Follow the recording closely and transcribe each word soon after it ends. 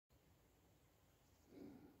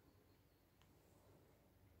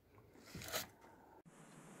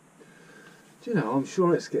Do you know, I'm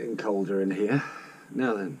sure it's getting colder in here.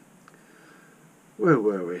 Now then, where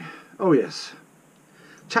were we? Oh yes,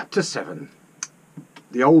 Chapter 7.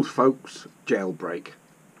 The Old Folks' Jailbreak.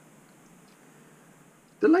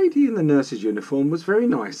 The lady in the nurse's uniform was very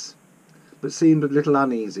nice, but seemed a little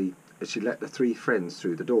uneasy as she let the three friends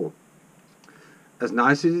through the door. As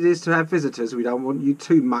nice as it is to have visitors, we don't want you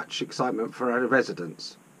too much excitement for our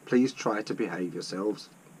residents. Please try to behave yourselves.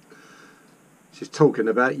 She's talking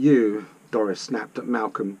about you, Doris snapped at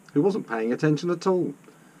Malcolm, who wasn't paying attention at all.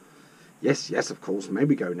 Yes, of course, may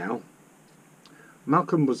we go now?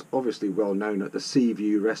 Malcolm was obviously well known at the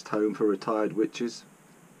Seaview Rest Home for Retired Witches.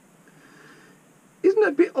 Isn't it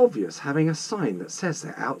a bit obvious having a sign that says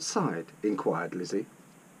that outside? Inquired Lizzie.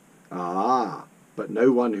 Ah, but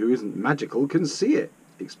no one who isn't magical can see it,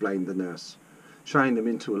 explained the nurse, showing them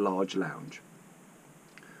into a large lounge.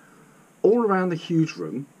 All around the huge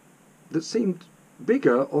room, that seemed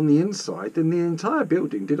bigger on the inside than the entire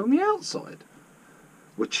building did on the outside,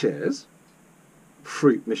 were chairs,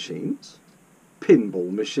 fruit machines,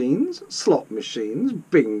 pinball machines, slot machines,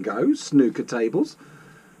 bingo, snooker tables,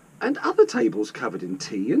 and other tables covered in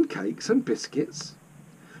tea and cakes and biscuits,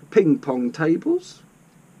 ping-pong tables,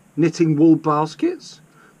 knitting wool baskets,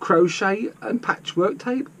 crochet and patchwork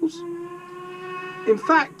tables. In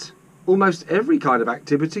fact, almost every kind of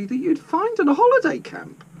activity that you'd find in a holiday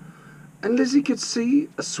camp. And Lizzie could see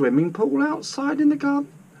a swimming pool outside in the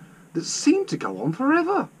garden that seemed to go on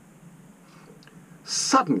forever.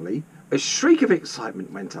 Suddenly, a shriek of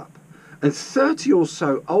excitement went up, and 30 or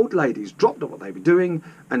so old ladies dropped what they were doing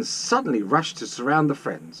and suddenly rushed to surround the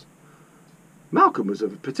friends. Malcolm was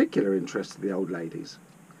of particular interest to the old ladies.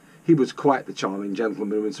 He was quite the charming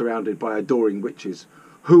gentleman when surrounded by adoring witches,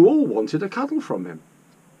 who all wanted a cuddle from him.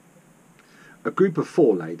 A group of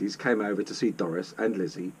 4 ladies came over to see Doris and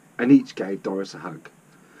Lizzie, and each gave Doris a hug.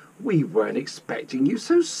 We weren't expecting you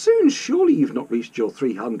so soon. Surely you've not reached your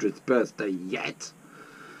 300th birthday yet.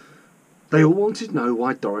 They all wanted to know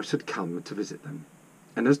why Doris had come to visit them,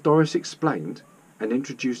 and as Doris explained and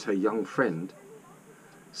introduced her young friend,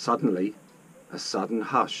 suddenly a sudden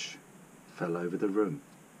hush fell over the room.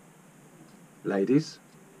 Ladies,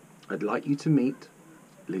 I'd like you to meet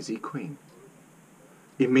Lizzie Queen.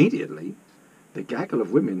 Immediately, the gaggle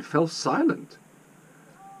of women fell silent,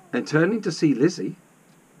 and turning to see Lizzie,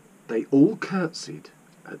 they all curtsied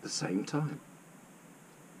at the same time.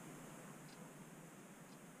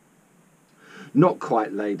 Not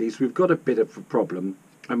quite, ladies. We've got a bit of a problem,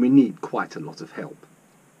 and we need quite a lot of help.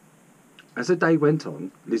 As the day went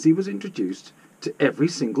on, Lizzie was introduced to every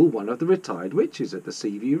single one of the retired witches at the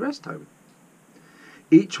Seaview Rest Home.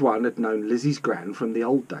 Each one had known Lizzie's gran from the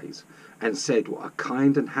old days, and said what a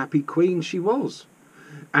kind and happy queen she was.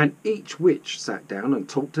 And each witch sat down and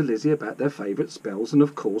talked to Lizzie about their favourite spells and,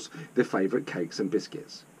 of course, their favourite cakes and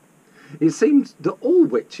biscuits. It seemed that all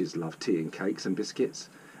witches loved tea and cakes and biscuits,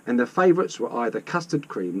 and their favourites were either custard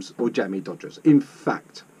creams or jammy dodgers. In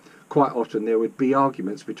fact, quite often there would be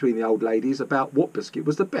arguments between the old ladies about what biscuit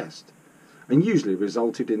was the best, and usually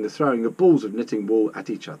resulted in the throwing of balls of knitting wool at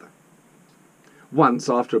each other. Once,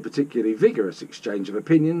 after a particularly vigorous exchange of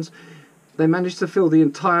opinions, they managed to fill the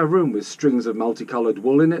entire room with strings of multicoloured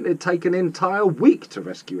wool, and it had taken an entire week to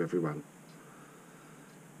rescue everyone.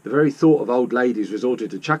 The very thought of old ladies resorted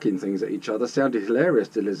to chucking things at each other sounded hilarious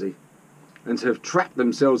to Lizzie, and to have trapped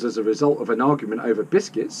themselves as a result of an argument over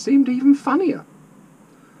biscuits seemed even funnier.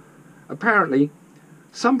 Apparently,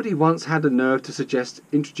 somebody once had a nerve to suggest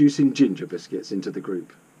introducing ginger biscuits into the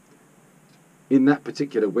group. In that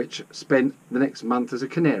particular witch spent the next month as a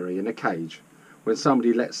canary in a cage when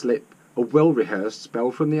somebody let slip a well-rehearsed spell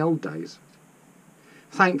from the old days.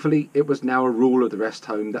 Thankfully, it was now a rule of the rest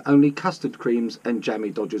home that only custard creams and jammy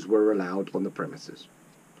dodgers were allowed on the premises.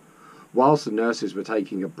 Whilst the nurses were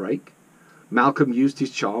taking a break, Malcolm used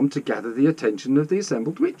his charm to gather the attention of the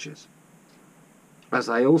assembled witches. As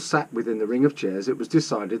they all sat within the ring of chairs, it was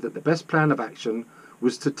decided that the best plan of action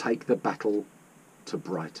was to take the battle to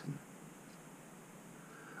Brighton.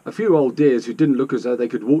 A few old dears who didn't look as though they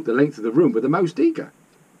could walk the length of the room were the most eager.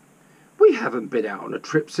 We haven't been out on a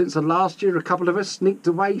trip since the last year a couple of us sneaked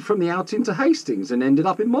away from the outing to Hastings and ended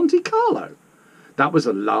up in Monte Carlo. That was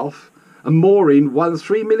a laugh, and Maureen won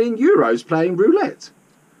 €3 million playing roulette.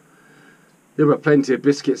 There were plenty of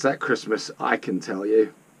biscuits that Christmas, I can tell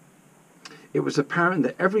you. It was apparent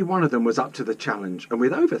that every one of them was up to the challenge, and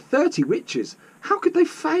with over 30 witches, how could they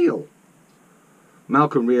fail?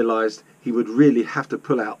 Malcolm realised he would really have to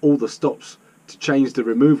pull out all the stops to change the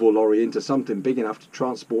removal lorry into something big enough to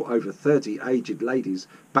transport over 30 aged ladies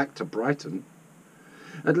back to Brighton.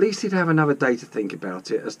 At least he'd have another day to think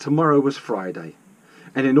about it, as tomorrow was Friday,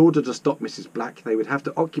 and in order to stop Mrs. Black they would have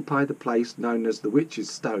to occupy the place known as the Witch's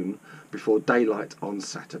Stone before daylight on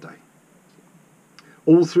Saturday.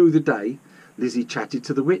 All through the day Lizzie chatted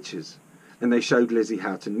to the witches, and they showed Lizzie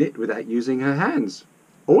how to knit without using her hands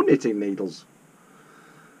or knitting needles,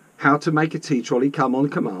 how to make a tea trolley come on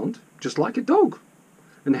command, just like a dog,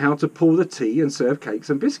 and how to pour the tea and serve cakes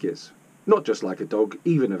and biscuits, not just like a dog,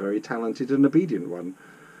 even a very talented and obedient one.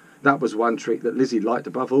 That was one trick that Lizzie liked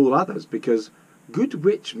above all others, because good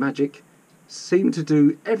witch magic seemed to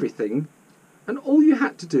do everything, and all you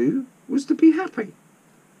had to do was to be happy.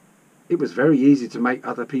 It was very easy to make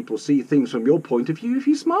other people see things from your point of view if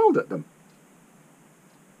you smiled at them.